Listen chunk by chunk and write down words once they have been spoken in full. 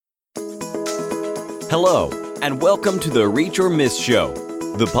Hello, and welcome to the Reach or Miss Show,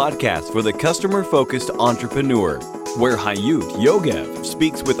 the podcast for the customer-focused entrepreneur, where Hayut Yogev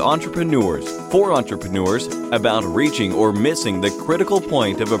speaks with entrepreneurs for entrepreneurs about reaching or missing the critical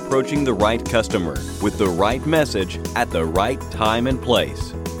point of approaching the right customer with the right message at the right time and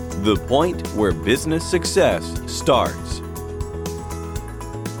place. The point where business success starts.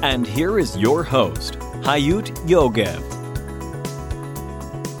 And here is your host, Hayut Yogev.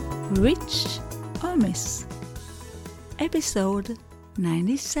 Reach or Miss, episode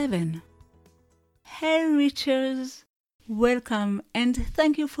 97. Hey Reachers, welcome and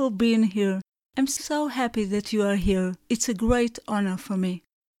thank you for being here. I'm so happy that you are here. It's a great honor for me.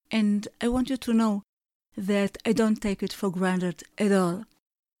 And I want you to know that I don't take it for granted at all.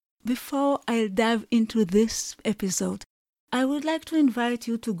 Before I dive into this episode, I would like to invite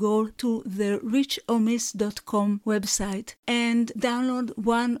you to go to the reachormiss.com website and download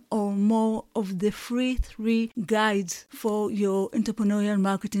one or more of the free 3 guides for your entrepreneurial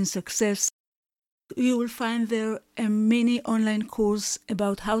marketing success. You will find there a mini online course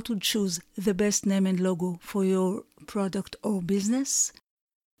about how to choose the best name and logo for your product or business,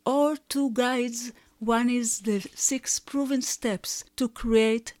 or 2 guides. One is the 6 proven steps to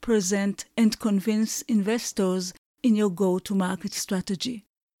create, present, and convince investors in your go-to-market strategy.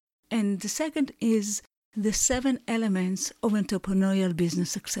 And the second is the 7 elements of entrepreneurial business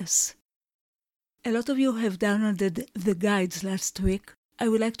success. A lot of you have downloaded the guides last week. I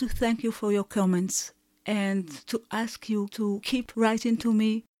would like to thank you for your comments and to ask you to keep writing to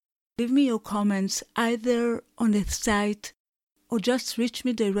me. Leave me your comments either on the site or just reach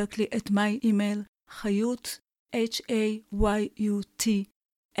me directly at my email, Hayut, Hayut,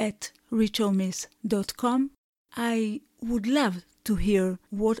 @reachormiss.com. I would love to hear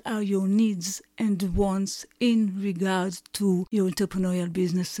what are your needs and wants in regard to your entrepreneurial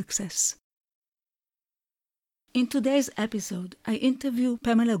business success. In today's episode, I interview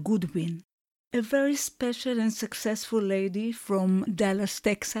Pamela Goodwin, a very special and successful lady from Dallas,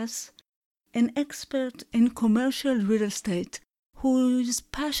 Texas, an expert in commercial real estate who is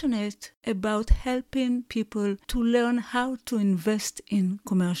passionate about helping people to learn how to invest in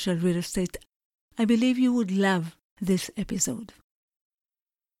commercial real estate. I believe you would love this episode.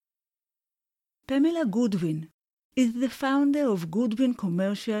 Pamela Goodwin is the founder of Goodwin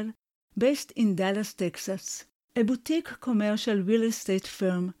Commercial, based in Dallas, Texas, a boutique commercial real estate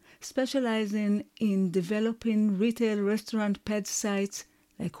firm specializing in developing retail restaurant pad sites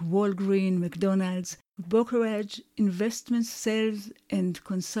like Walgreens, McDonald's, brokerage, investment sales, and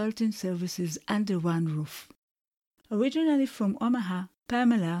consulting services under one roof. Originally from Omaha,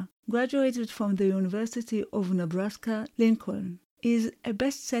 Pamela graduated from the University of Nebraska-Lincoln, is a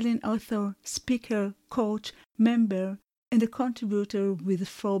best-selling author, speaker, coach, member, and a contributor with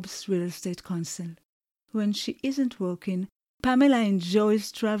Forbes Real Estate Council. When she isn't working, Pamela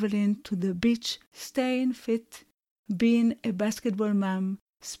enjoys traveling to the beach, staying fit, being a basketball mom,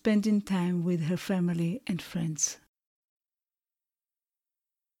 spending time with her family and friends.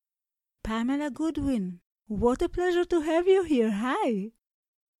 Pamela Goodwin, what a pleasure to have you here. Hi.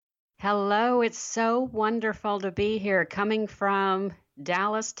 Hello, it's so wonderful to be here, coming from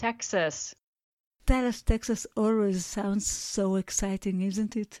Dallas, Texas. Dallas, Texas always sounds so exciting,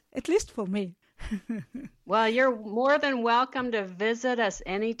 isn't it? At least for me. Well, you're more than welcome to visit us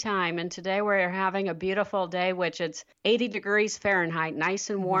anytime. And today we're having a beautiful day, which it's 80 degrees Fahrenheit, nice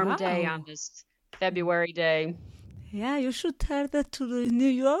and warm day on this February day. Yeah, you should tell that to the New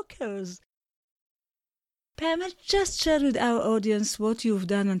Yorkers. Pam, just share with our audience what you've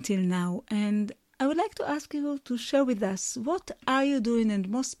done until now, and I would like to ask you to share with us what are you doing and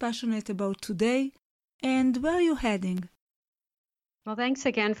most passionate about today, and where are you heading? Well, thanks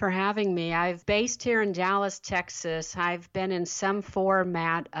again for having me. I've based here in Dallas, Texas. I've been in some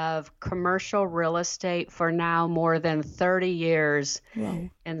format of commercial real estate for now more than 30 years. Wow.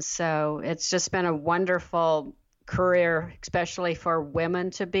 And so it's just been a wonderful career, especially for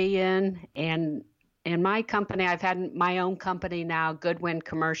women to be in. And in my company, I've had my own company now, Goodwin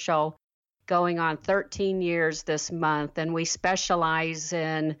Commercial, going on 13 years this month. And we specialize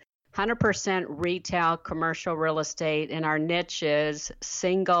in 100% retail commercial real estate, and our niche is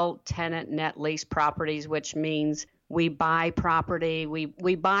single tenant net lease properties, which means we buy property, we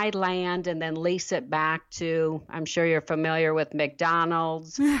buy land and then lease it back to, I'm sure you're familiar with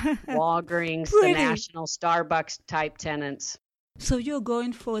McDonald's, Walgreens, the national Starbucks type tenants. So you're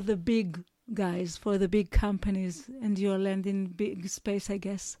going for the big guys, for the big companies, and you're landing big space, I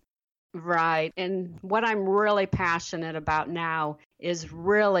guess. Right. And what I'm really passionate about now is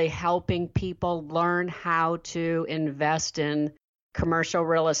really helping people learn how to invest in commercial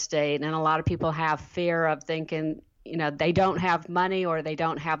real estate. And a lot of people have fear of thinking, they don't have money or they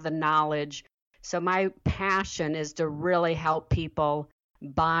don't have the knowledge. So my passion is to really help people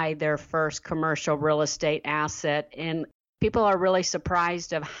buy their first commercial real estate asset. And people are really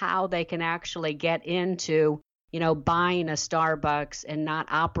surprised of how they can actually get into, buying a Starbucks and not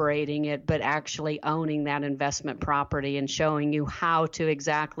operating it, but actually owning that investment property, and showing you how to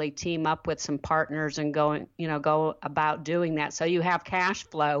exactly team up with some partners and go about doing that. So you have cash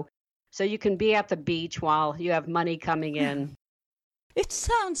flow, so you can be at the beach while you have money coming in. It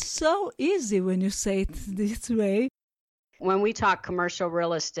sounds so easy when you say it this way. When we talk commercial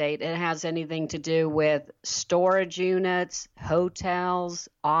real estate, it has anything to do with storage units, hotels,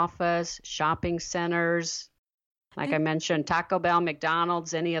 office, shopping centers. Like I mentioned, Taco Bell,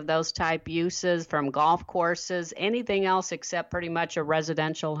 McDonald's, any of those type uses, from golf courses, anything else except pretty much a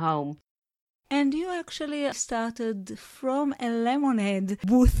residential home. And you actually started from a lemonade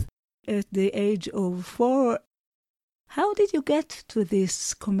booth at the age of 4. How did you get to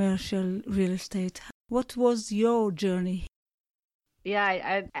this commercial real estate? What was your journey?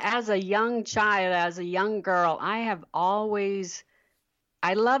 Yeah, as a young child, as a young girl, I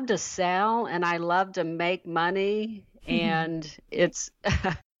love to sell and I love to make money. And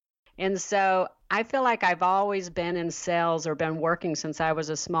and so I feel like I've always been in sales or been working since I was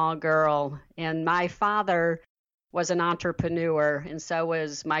a small girl. And my father was an entrepreneur, and so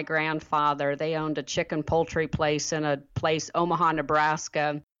was my grandfather. They owned a chicken poultry place in a place, Omaha,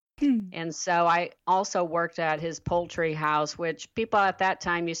 Nebraska. And so I also worked at his poultry house, which people at that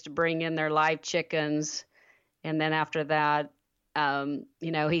time used to bring in their live chickens. And then after that,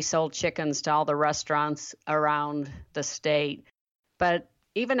 he sold chickens to all the restaurants around the state. But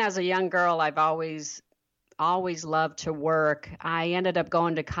even as a young girl, I've always loved to work. I ended up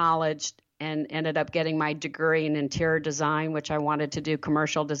going to college and ended up getting my degree in interior design, which I wanted to do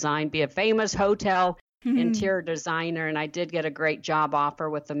commercial design, be a famous hotel interior designer. And I did get a great job offer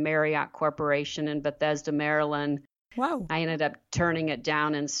with the Marriott Corporation in Bethesda, Maryland. Wow. I ended up turning it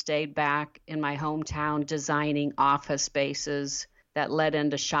down and stayed back in my hometown designing office spaces that led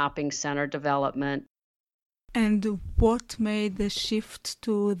into shopping center development. And what made the shift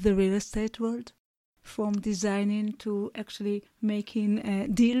to the real estate world? From designing to actually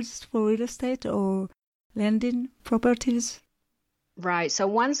making deals for real estate or lending properties? Right. So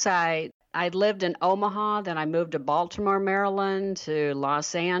once I lived in Omaha, then I moved to Baltimore, Maryland, to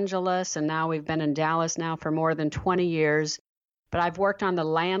Los Angeles, and now we've been in Dallas now for more than 20 years. But I've worked on the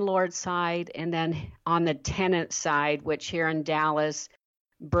landlord side and then on the tenant side, which here in Dallas,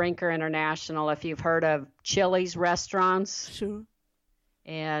 Brinker International, if you've heard of Chili's restaurants. Sure.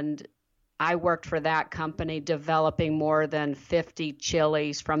 And I worked for that company developing more than 50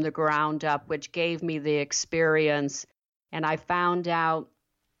 Chili's from the ground up, which gave me the experience. And I found out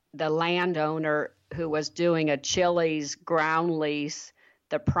the landowner who was doing a Chili's ground lease,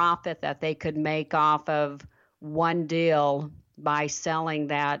 the profit that they could make off of one deal by selling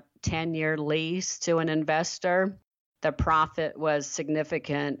that 10-year lease to an investor, the profit was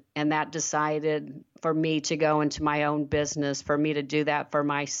significant. And that decided for me to go into my own business, for me to do that for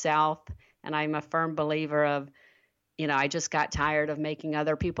myself. And I'm a firm believer of, I just got tired of making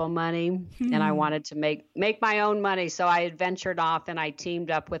other people money and I wanted to make my own money. So I had ventured off and I teamed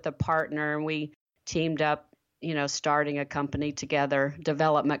up with a partner, and we teamed up, starting a company together,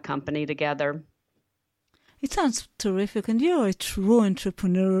 development company together. It sounds terrific, and you're a true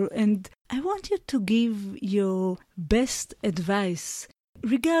entrepreneur. And I want you to give your best advice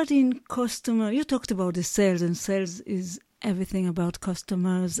regarding customer. You talked about the sales, and sales is everything about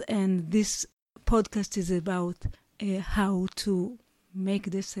customers. And this podcast is about how to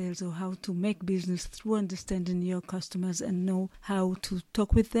make the sales or how to make business through understanding your customers and know how to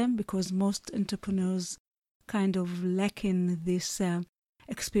talk with them, because most entrepreneurs kind of lack in this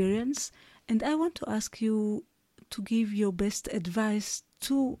experience. And I want to ask you to give your best advice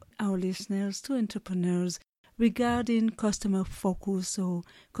to our listeners, to entrepreneurs, regarding customer focus or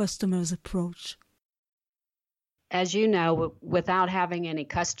customer's approach. As you know, without having any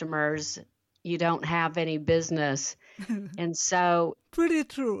customers, you don't have any business. And so pretty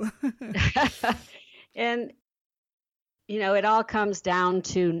true. And it all comes down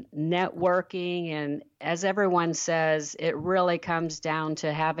to networking, and as everyone says, it really comes down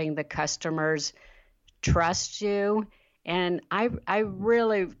to having the customers trust you. And I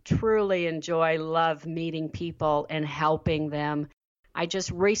really truly love meeting people and helping them. I just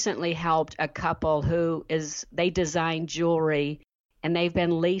recently helped a couple they design jewelry, and they've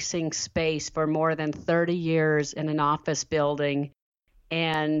been leasing space for more than 30 years in an office building.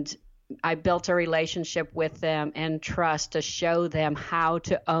 And I built a relationship with them and trust to show them how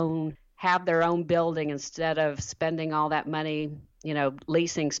to have their own building instead of spending all that money,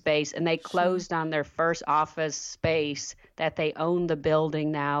 leasing space. And they closed on their first office space that they own the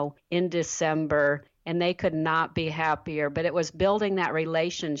building now in December, and they could not be happier. But it was building that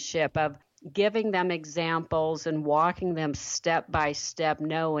relationship of giving them examples and walking them step by step,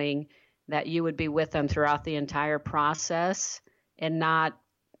 knowing that you would be with them throughout the entire process and not,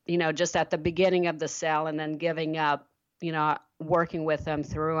 just at the beginning of the sale and then giving up, working with them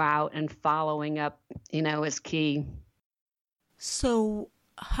throughout and following up, is key. So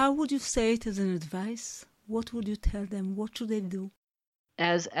how would you say it as an advice? What would you tell them? What should they do?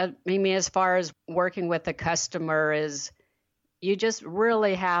 As far as working with the customer is you just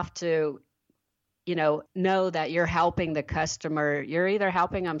really have to, know that you're helping the customer. You're either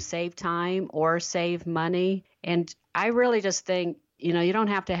helping them save time or save money. And I really just think, you don't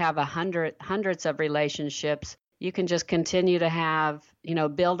have to have hundreds of relationships. You can just continue to have,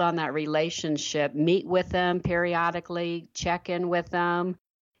 build on that relationship, meet with them periodically, check in with them,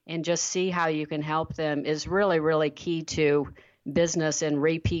 and just see how you can help them is really, really key to business and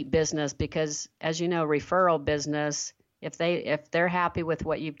repeat business. Because as you know, referral business, if they're happy with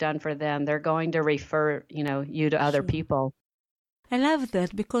what you've done for them, they're going to refer, you to other people. I love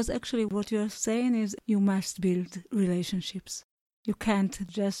that, because actually what you're saying is you must build relationships. You can't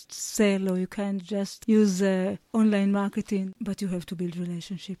just sell, or you can't just use online marketing, but you have to build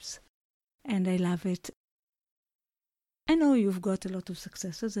relationships. And I love it. I know you've got a lot of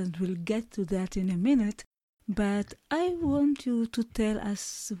successes, and we'll get to that in a minute, but I want you to tell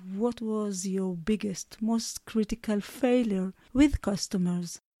us what was your biggest, most critical failure with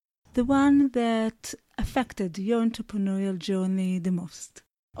customers, the one that affected your entrepreneurial journey the most,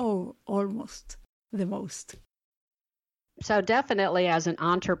 or almost the most. So definitely as an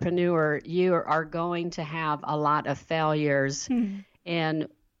entrepreneur, you are going to have a lot of failures. And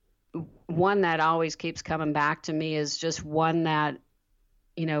one that always keeps coming back to me is just one that,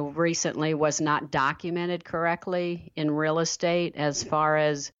 recently was not documented correctly in real estate, as far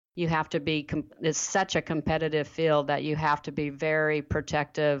as you have to be, it's such a competitive field that you have to be very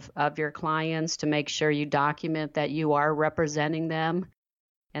protective of your clients to make sure you document that you are representing them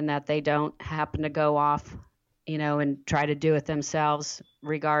and that they don't happen to go off and try to do it themselves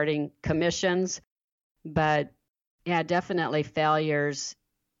regarding commissions. But yeah, definitely failures.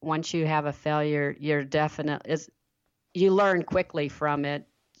 Once you have a failure, you learn quickly from it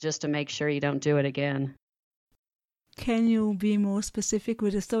just to make sure you don't do it again. Can you be more specific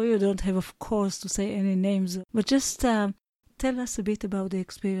with the story? You don't have, of course, to say any names, but just tell us a bit about the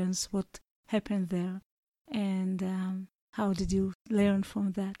experience, what happened there, and how did you learn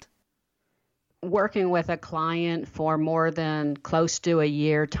from that? Working with a client for more than close to a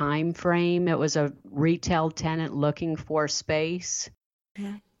year time frame. It was a retail tenant looking for space.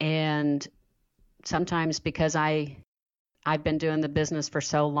 Yeah. And sometimes because I've been doing the business for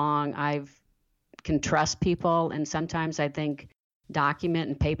so long, I can trust people. And sometimes I think document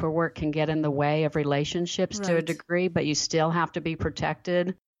and paperwork can get in the way of relationships to a degree, but you still have to be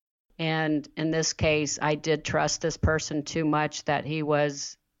protected. And in this case, I did trust this person too much that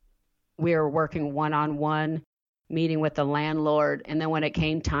we were working one-on-one, meeting with the landlord. And then when it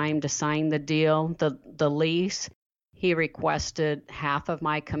came time to sign the deal, the lease, he requested half of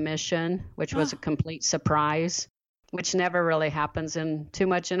my commission, which was a complete surprise, which never really happens too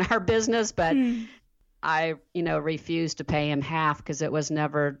much in our business. But I, refused to pay him half because it was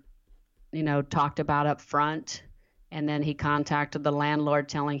never, talked about up front. And then he contacted the landlord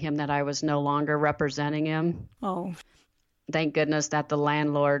telling him that I was no longer representing him. Oh. Thank goodness that the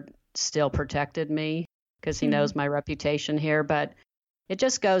landlord still protected me because he knows my reputation here. But it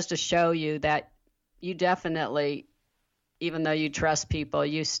just goes to show you that you definitely, even though you trust people,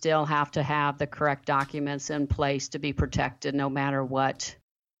 you still have to have the correct documents in place to be protected no matter what.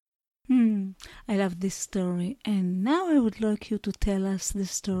 I love this story. And now I would like you to tell us the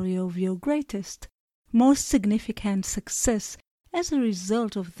story of your greatest, most significant success as a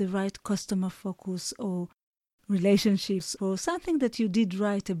result of the right customer focus or relationships, or something that you did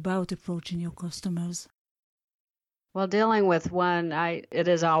right about approaching your customers. Well, dealing with one, it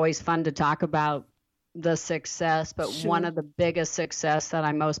is always fun to talk about the success, but one of the biggest success that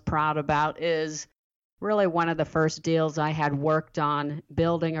I'm most proud about is really one of the first deals I had worked on,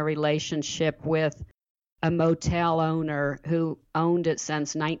 building a relationship with a motel owner who owned it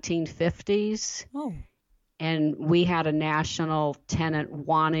since 1950s. Oh. And we had a national tenant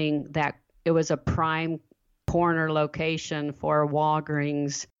wanting that. It was a prime corner location for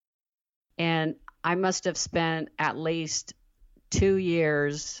Walgreens. And I must have spent at least 2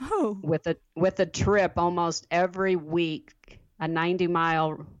 years with a trip almost every week, a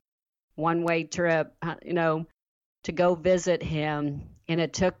 90-mile one-way trip, to go visit him. And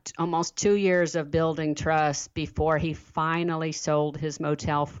it took almost 2 years of building trust before he finally sold his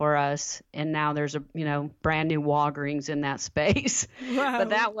motel for us. And now there's a, brand new Walgreens in that space. Wow. But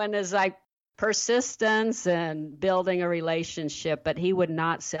that one is like persistence and building a relationship. But he would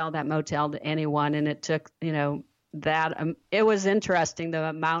not sell that motel to anyone. And it took, it was interesting, the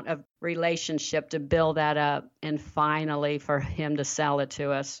amount of relationship to build that up and finally for him to sell it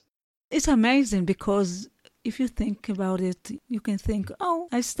to us. It's amazing because if you think about it, you can think,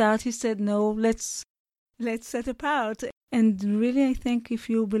 he said no, let's set apart. And really, I think if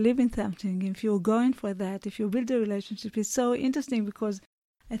you believe in something, if you're going for that, if you build a relationship, it's so interesting because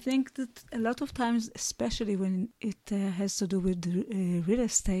I think that a lot of times, especially when it has to do with real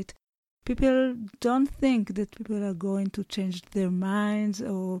estate, people don't think that people are going to change their minds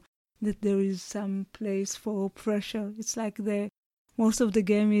or that there is some place for pressure. It's like most of the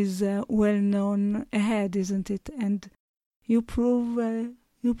game is well known ahead, isn't it? And you prove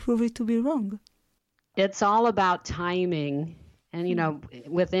it to be wrong. It's all about timing, and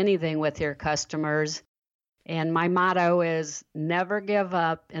with anything with your customers. And my motto is never give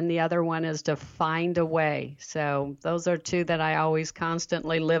up, and the other one is to find a way. So those are two that I always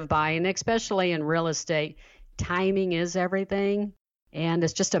constantly live by, and especially in real estate, timing is everything. And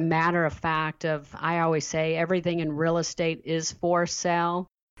it's just a matter of fact I always say everything in real estate is for sale.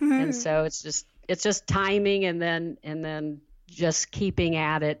 And so it's just timing and then just keeping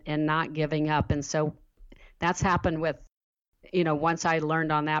at it and not giving up. And so that's happened with, once I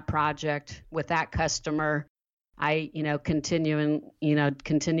learned on that project with that customer, I, continue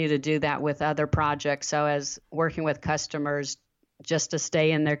to do that with other projects. So as working with customers, just to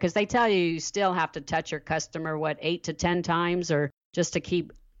stay in there, because they tell you still have to touch your customer, 8 to 10 times, or just to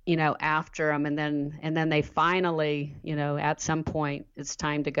keep, after them. And then they finally, at some point, it's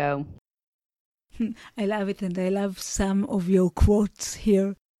time to go. I love it. And I love some of your quotes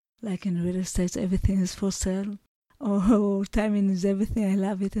here, like in real estate, everything is for sale, or timing is everything. I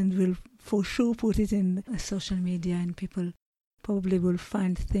love it. And we'll for sure put it in social media, and people probably will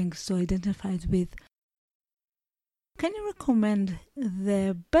find things to identify it with. Can you recommend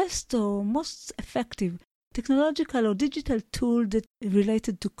the best or most effective technological or digital tool that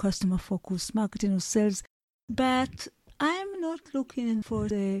related to customer focus, marketing or sales? But I'm not looking for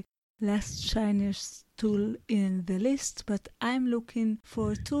the last shiniest tool in the list, but I'm looking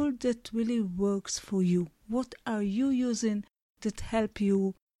for a tool that really works for you. What are you using that help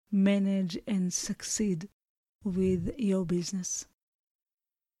you manage and succeed with your business?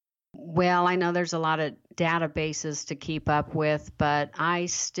 Well, I know there's a lot of databases to keep up with, but I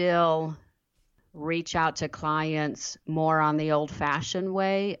still reach out to clients more on the old-fashioned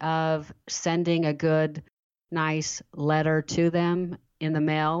way of sending a good, nice letter to them in the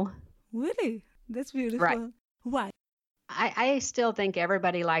mail. Really? That's beautiful. Right. Why? I still think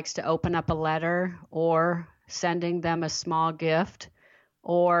everybody likes to open up a letter or sending them a small gift.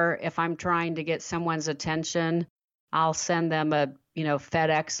 Or if I'm trying to get someone's attention, I'll send them a,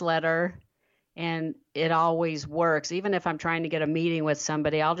 FedEx letter. And it always works. Even if I'm trying to get a meeting with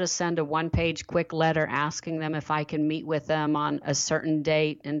somebody, I'll just send a one-page quick letter asking them if I can meet with them on a certain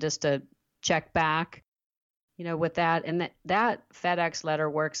date and just to check back, with that. And that FedEx letter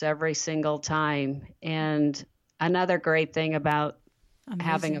works every single time. And another great thing about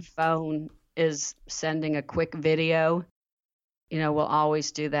having a phone is sending a quick video. We'll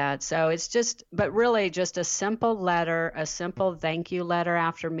always do that. So it's but really just a simple letter, a simple thank you letter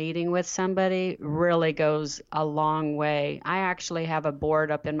after meeting with somebody really goes a long way. I actually have a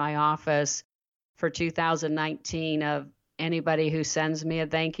board up in my office for 2019 of anybody who sends me a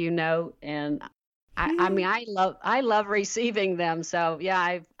thank you note. And I love receiving them. So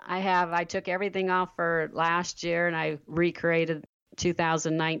yeah, I took everything off for last year and I recreated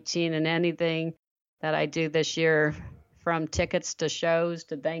 2019, and anything that I do this year, from tickets to shows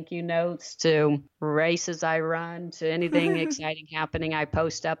to thank you notes to races I run to anything exciting happening, I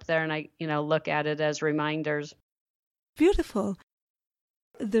post up there and I, look at it as reminders. Beautiful.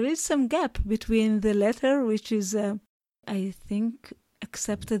 There is some gap between the letter, which is, I think,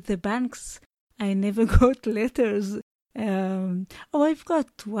 except at the banks, I never got letters. I've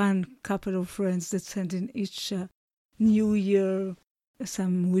got one couple of friends that send in each New Year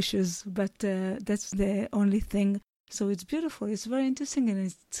some wishes, but that's the only thing. So it's beautiful. It's very interesting, and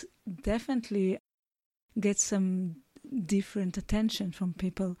it definitely gets some different attention from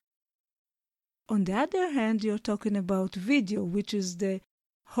people. On the other hand, you're talking about video, which is the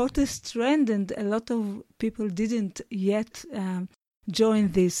hottest trend, and a lot of people didn't yet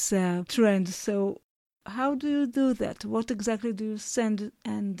join this trend. So how do you do that? What exactly do you send,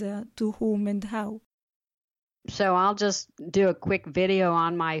 and to whom and how? So I'll just do a quick video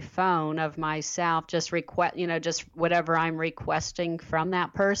on my phone of myself, just just whatever I'm requesting from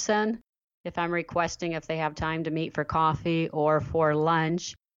that person. If I'm requesting if they have time to meet for coffee or for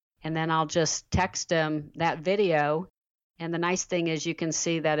lunch, and then I'll just text them that video. And the nice thing is you can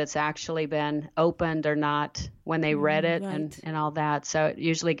see that it's actually been opened or not when they read it, right. and all that. So it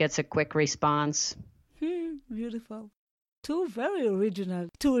usually gets a quick response. Beautiful. Two very original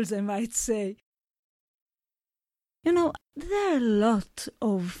tools, I might say. You know, there are a lot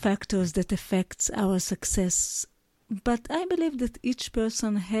of factors that affects our success, but I believe that each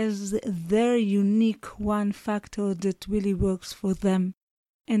person has their unique one factor that really works for them.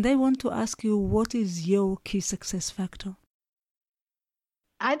 And I want to ask you, what is your key success factor?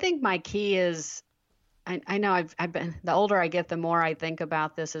 I think my key is, I know I've been, the older I get, the more I think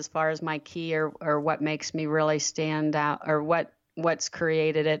about this as far as my key or what makes me really stand out or what's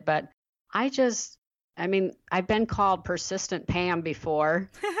created it. But I've been called persistent Pam before.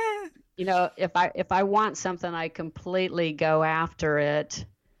 If I want something, I completely go after it.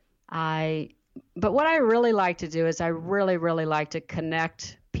 But what I really like to do is I really, really like to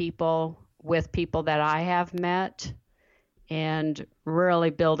connect people with people that I have met and really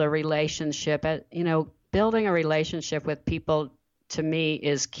build a relationship. Building a relationship with people to me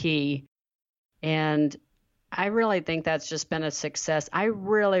is key. And I really think that's just been a success. I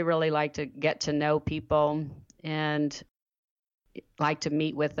really, really like to get to know people and like to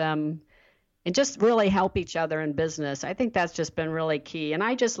meet with them and just really help each other in business. I think that's just been really key. And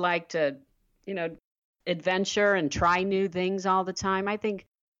I just like to, adventure and try new things all the time. I think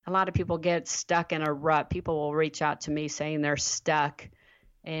a lot of people get stuck in a rut. People will reach out to me saying they're stuck.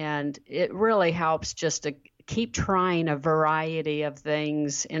 And it really helps just to keep trying a variety of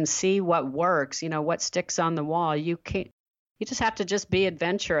things and see what works, what sticks on the wall. You just have to just be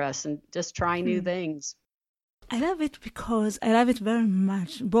adventurous and just try new things. I love it because I love it very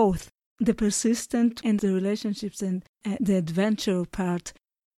much, both the persistent and the relationships and the adventure part.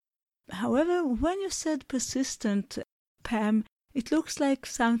 However, when you said persistent, Pam, it looks like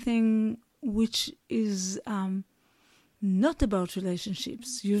something which is not about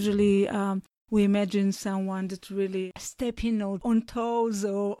relationships. Usually we imagine someone that really stepping on toes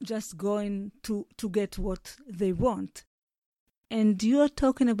or just going to get what they want. And you are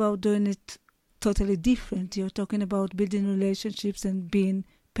talking about doing it totally different. You're talking about building relationships and being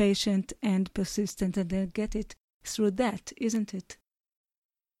patient and persistent and then get it through that, isn't it?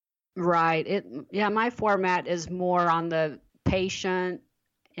 Right. My format is more on the patient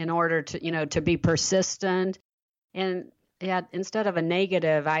in order to be persistent. And instead of a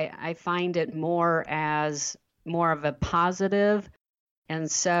negative, I find it more as more of a positive.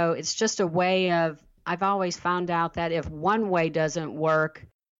 And so it's just a way of, I've always found out that if one way doesn't work,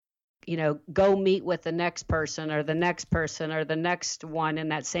 go meet with the next person or the next one in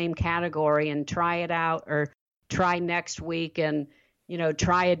that same category and try it out, or try next week and,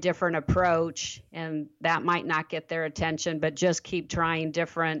 try a different approach. And that might not get their attention, but just keep trying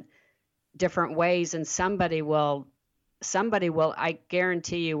different ways. And somebody will, I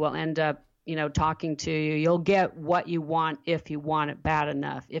guarantee you, will end up, talking to you. You'll get what you want if you want it bad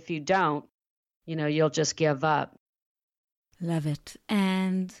enough. If you don't, you'll just give up. Love it.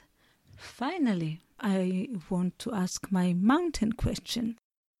 And finally, I want to ask my mountain question.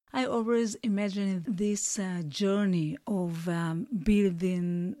 I always imagine this journey of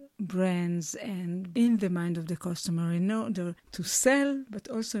building brands and in the mind of the customer in order to sell, but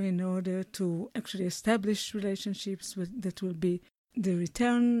also in order to actually establish relationships that will be the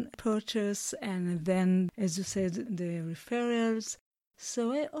return purchase and then, as you said, the referrals.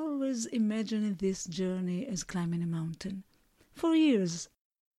 So I always imagine this journey as climbing a mountain for years.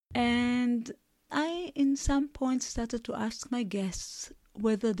 And I, in some point, started to ask my guests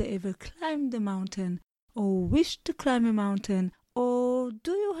whether they ever climbed the mountain or wish to climb a mountain, or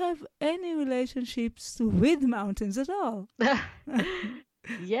do you have any relationships with mountains at all?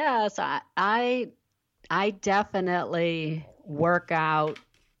 Yes, I definitely work out,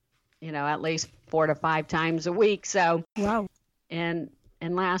 at least 4 to 5 times a week. So wow. And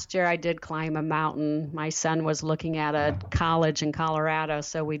last year I did climb a mountain. My son was looking at a college in Colorado,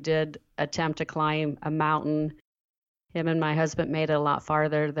 so we did attempt to climb a mountain. Him and my husband made it a lot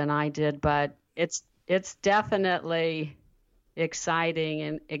farther than I did, but it's definitely exciting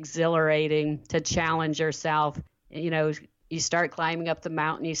and exhilarating to challenge yourself, you start climbing up the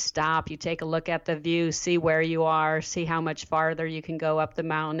mountain, you stop, you take a look at the view, see where you are, see how much farther you can go up the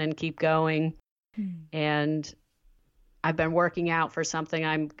mountain and keep going. And I've been working out for something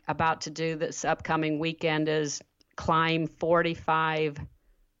I'm about to do this upcoming weekend is climb 45.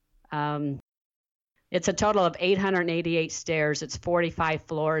 It's a total of 888 stairs. It's 45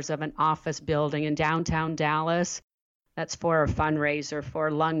 floors of an office building in downtown Dallas. That's for a fundraiser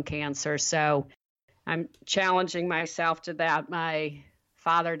for lung cancer. So I'm challenging myself to that. My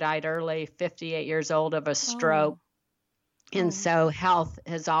father died early, 58 years old, of a stroke. And so health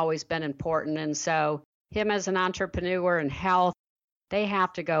has always been important. And so him as an entrepreneur and health, they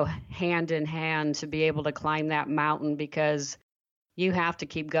have to go hand in hand to be able to climb that mountain, because you have to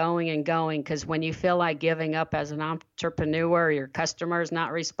keep going and going. Because when you feel like giving up as an entrepreneur, your customer's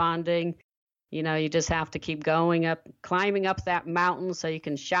not responding, you know, you just have to keep going up, climbing up that mountain so you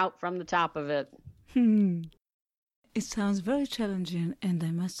can shout from the top of it. It sounds very challenging, and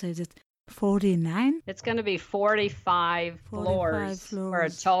I must say that 49? It's going to be 45 floors for a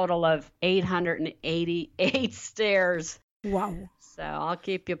total of 888 stairs. Wow. So I'll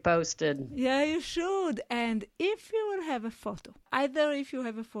keep you posted. Yeah, you should. And if you will have a photo, either if you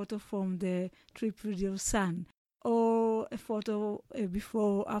have a photo from the trip with your son or a photo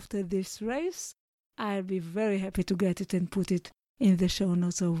before after this race, I'll be very happy to get it and put it in the show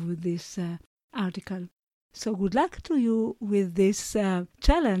notes of this article. So good luck to you with this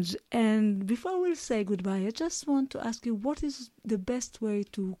challenge. And before we say goodbye, I just want to ask you, what is the best way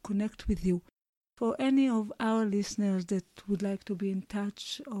to connect with you for any of our listeners that would like to be in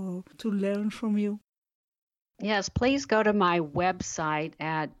touch or to learn from you? Yes, please go to my website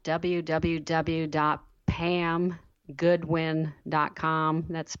at www.pamgoodwin.com.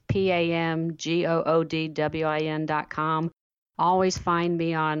 That's PAMGOODWIN.com. Always find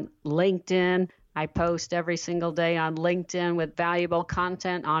me on LinkedIn. I post every single day on LinkedIn with valuable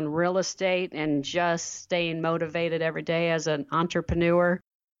content on real estate and just staying motivated every day as an entrepreneur.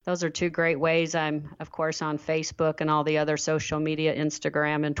 Those are two great ways. I'm, of course, on Facebook and all the other social media,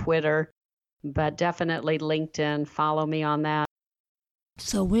 Instagram and Twitter, but definitely LinkedIn. Follow me on that.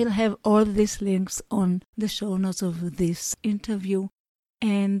 So we'll have all these links on the show notes of this interview.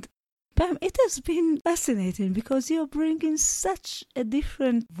 And Pam, it has been fascinating because you're bringing such a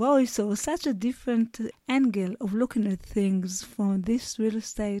different voice or such a different angle of looking at things from this real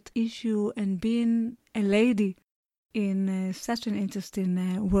estate issue and being a lady in such an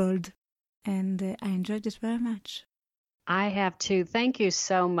interesting world. And I enjoyed it very much. I have too. Thank you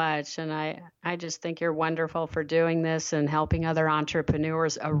so much. And I just think you're wonderful for doing this and helping other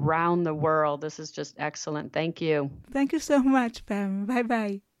entrepreneurs around the world. This is just excellent. Thank you. Thank you so much, Pam.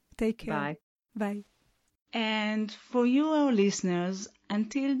 Bye-bye. Take care. Bye. Bye. And for you, our listeners,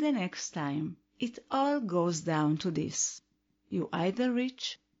 until the next time, it all goes down to this. You either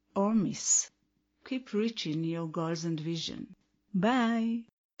reach or miss. Keep reaching your goals and vision. Bye.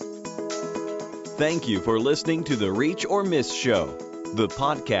 Thank you for listening to the Reach or Miss Show, the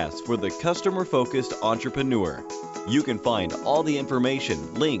podcast for the customer-focused entrepreneur. You can find all the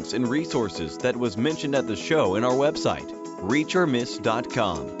information, links, and resources that was mentioned at the show in our website,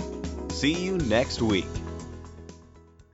 reachormiss.com. See you next week.